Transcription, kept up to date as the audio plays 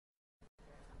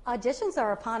Auditions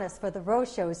are upon us for the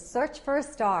Rose Show's Search for a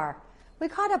Star. We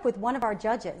caught up with one of our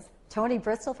judges, Tony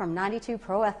Bristol from 92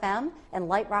 Pro FM and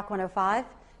Light Rock 105,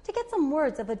 to get some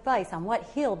words of advice on what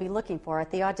he'll be looking for at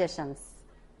the auditions.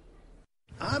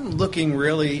 I'm looking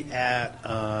really at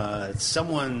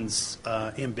someone's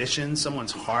ambition,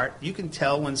 someone's heart. You can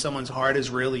tell when someone's heart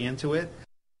is really into it.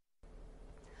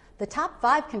 The top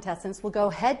 5 contestants will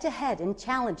go head-to-head in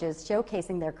challenges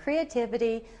showcasing their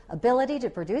creativity, ability to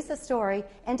produce a story,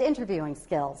 and interviewing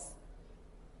skills.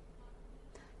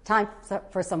 Time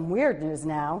for some weird news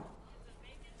now.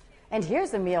 And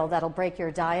here's a meal that'll break your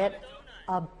diet,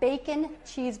 a bacon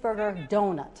cheeseburger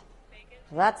donut.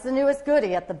 That's the newest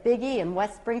goodie at the Big E in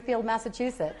West Springfield,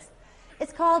 Massachusetts.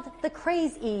 It's called the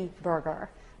Crazy Burger,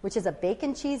 which is a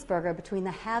bacon cheeseburger between the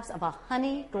halves of a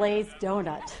honey-glazed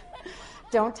donut.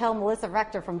 Don't tell Melissa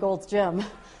Rector from Gold's Gym.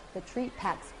 The treat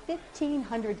packs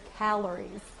 1,500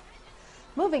 calories.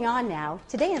 Moving on now,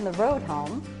 today in the Road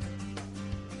Home.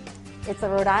 It's a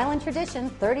Rhode Island tradition,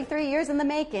 33 years in the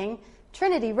making.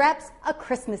 Trinity Reps A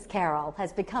Christmas Carol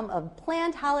has become a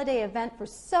planned holiday event for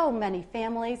so many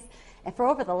families. And for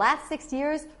over the last 6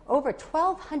 years, over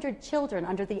 1,200 children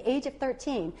under the age of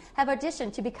 13 have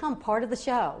auditioned to become part of the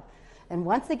show. And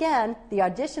once again, the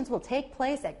auditions will take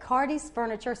place at Cardi's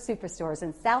Furniture Superstores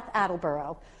in South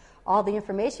Attleboro. All the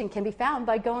information can be found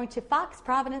by going to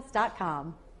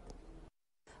foxprovidence.com.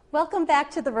 Welcome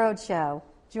back to The Road Show.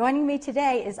 Joining me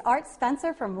today is Art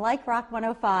Spencer from Light Rock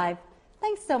 105.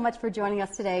 Thanks so much for joining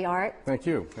us today, Art. Thank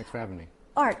you. Thanks for having me.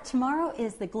 Art, tomorrow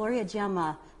is the Gloria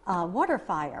Gemma water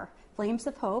fire, Flames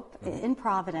of Hope in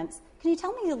Providence. Can you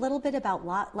tell me a little bit about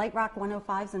Light Rock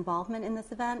 105's involvement in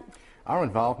this event? Our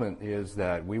involvement is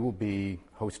that we will be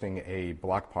hosting a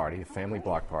block party, a family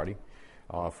block party,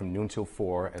 from noon till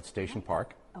 4 at Station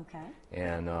Park. Okay.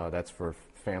 And that's for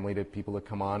family, to people that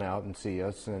come on out and see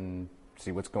us and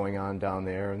see what's going on down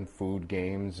there, and food,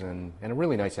 games, and a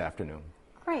really nice afternoon.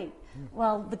 Great.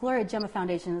 Well, the Gloria Gemma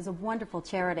Foundation is a wonderful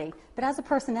charity, but as a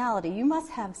personality, you must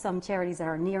have some charities that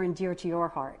are near and dear to your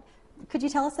heart. Could you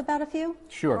tell us about a few?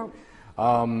 Sure.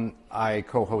 I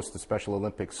co-host the Special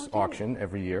Olympics auction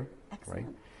every year. Excellent.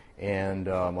 Right? And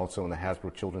also in the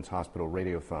Hasbro Children's Hospital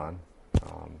Radiothon.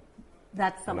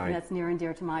 That's something that's near and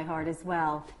dear to my heart as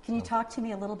well. Can you talk to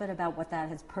me a little bit about what that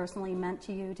has personally meant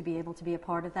to you to be able to be a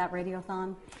part of that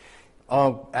Radiothon?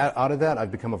 Out of that,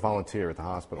 I've become a volunteer at the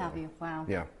hospital. Have you? Wow.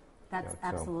 Yeah. That's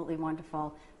absolutely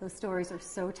wonderful. Those stories are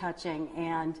so touching,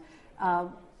 and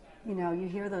you know, you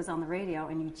hear those on the radio,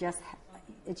 and it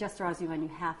just draws you in. You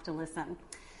have to listen.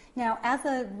 Now, as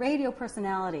a radio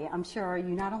personality, I'm sure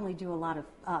you not only do a lot of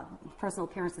personal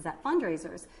appearances at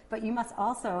fundraisers, but you must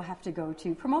also have to go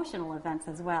to promotional events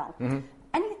as well. Mm-hmm.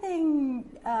 Anything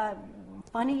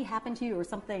funny happen to you, or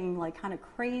something like kind of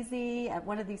crazy at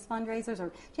one of these fundraisers, or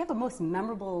do you have a most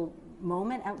memorable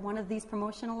moment at one of these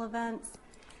promotional events?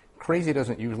 Crazy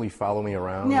doesn't usually follow me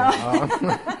around. No.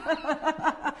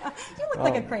 You look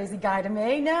like a crazy guy to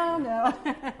me. No.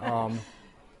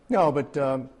 No, but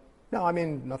no, I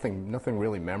mean, nothing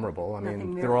really memorable. I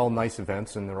mean, they're all nice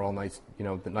events, and they're all nice, you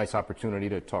know, the nice opportunity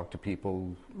to talk to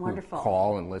people. Wonderful. Who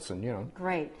call and listen, you know.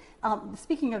 Great.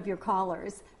 Speaking of your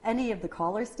callers, any of the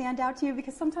callers stand out to you?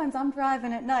 Because sometimes I'm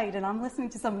driving at night and I'm listening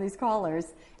to some of these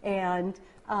callers, and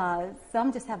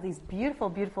some just have these beautiful,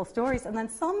 beautiful stories, and then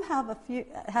some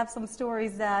have some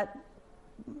stories that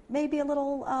may be a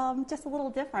little, just a little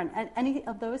different. And any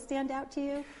of those stand out to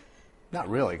you? Not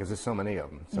really, because there's so many of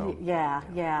them. So yeah,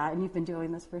 and you've been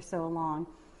doing this for so long.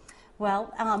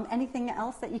 Well, anything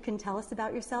else that you can tell us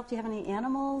about yourself? Do you have any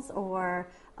animals or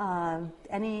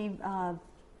any?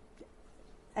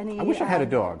 I wish I had a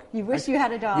dog. You wish you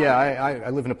had a dog? Yeah, I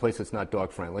live in a place that's not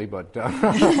dog friendly, but I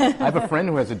have a friend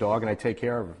who has a dog, and I take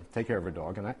care of her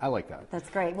dog, and I like that. That's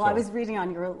great. Well, I was reading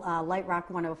on your Light Rock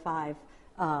 105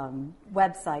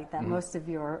 website that most of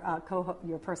your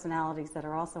personalities that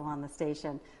are also on the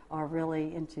station are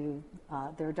really into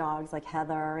their dogs, like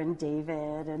Heather and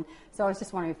David, and so I was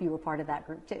just wondering if you were part of that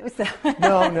group too. So.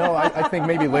 No, I think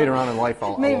maybe later on in life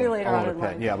I'll later on in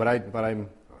life. Yeah, but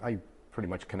I pretty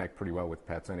much connect pretty well with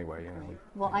pets anyway. You know.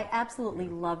 Well, I absolutely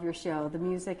love your show. The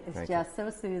music is just so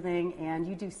soothing, and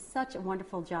you do such a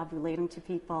wonderful job relating to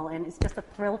people, and it's just a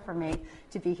thrill for me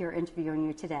to be here interviewing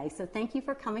you today. So thank you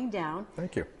for coming down.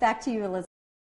 Thank you. Back to you, Elizabeth.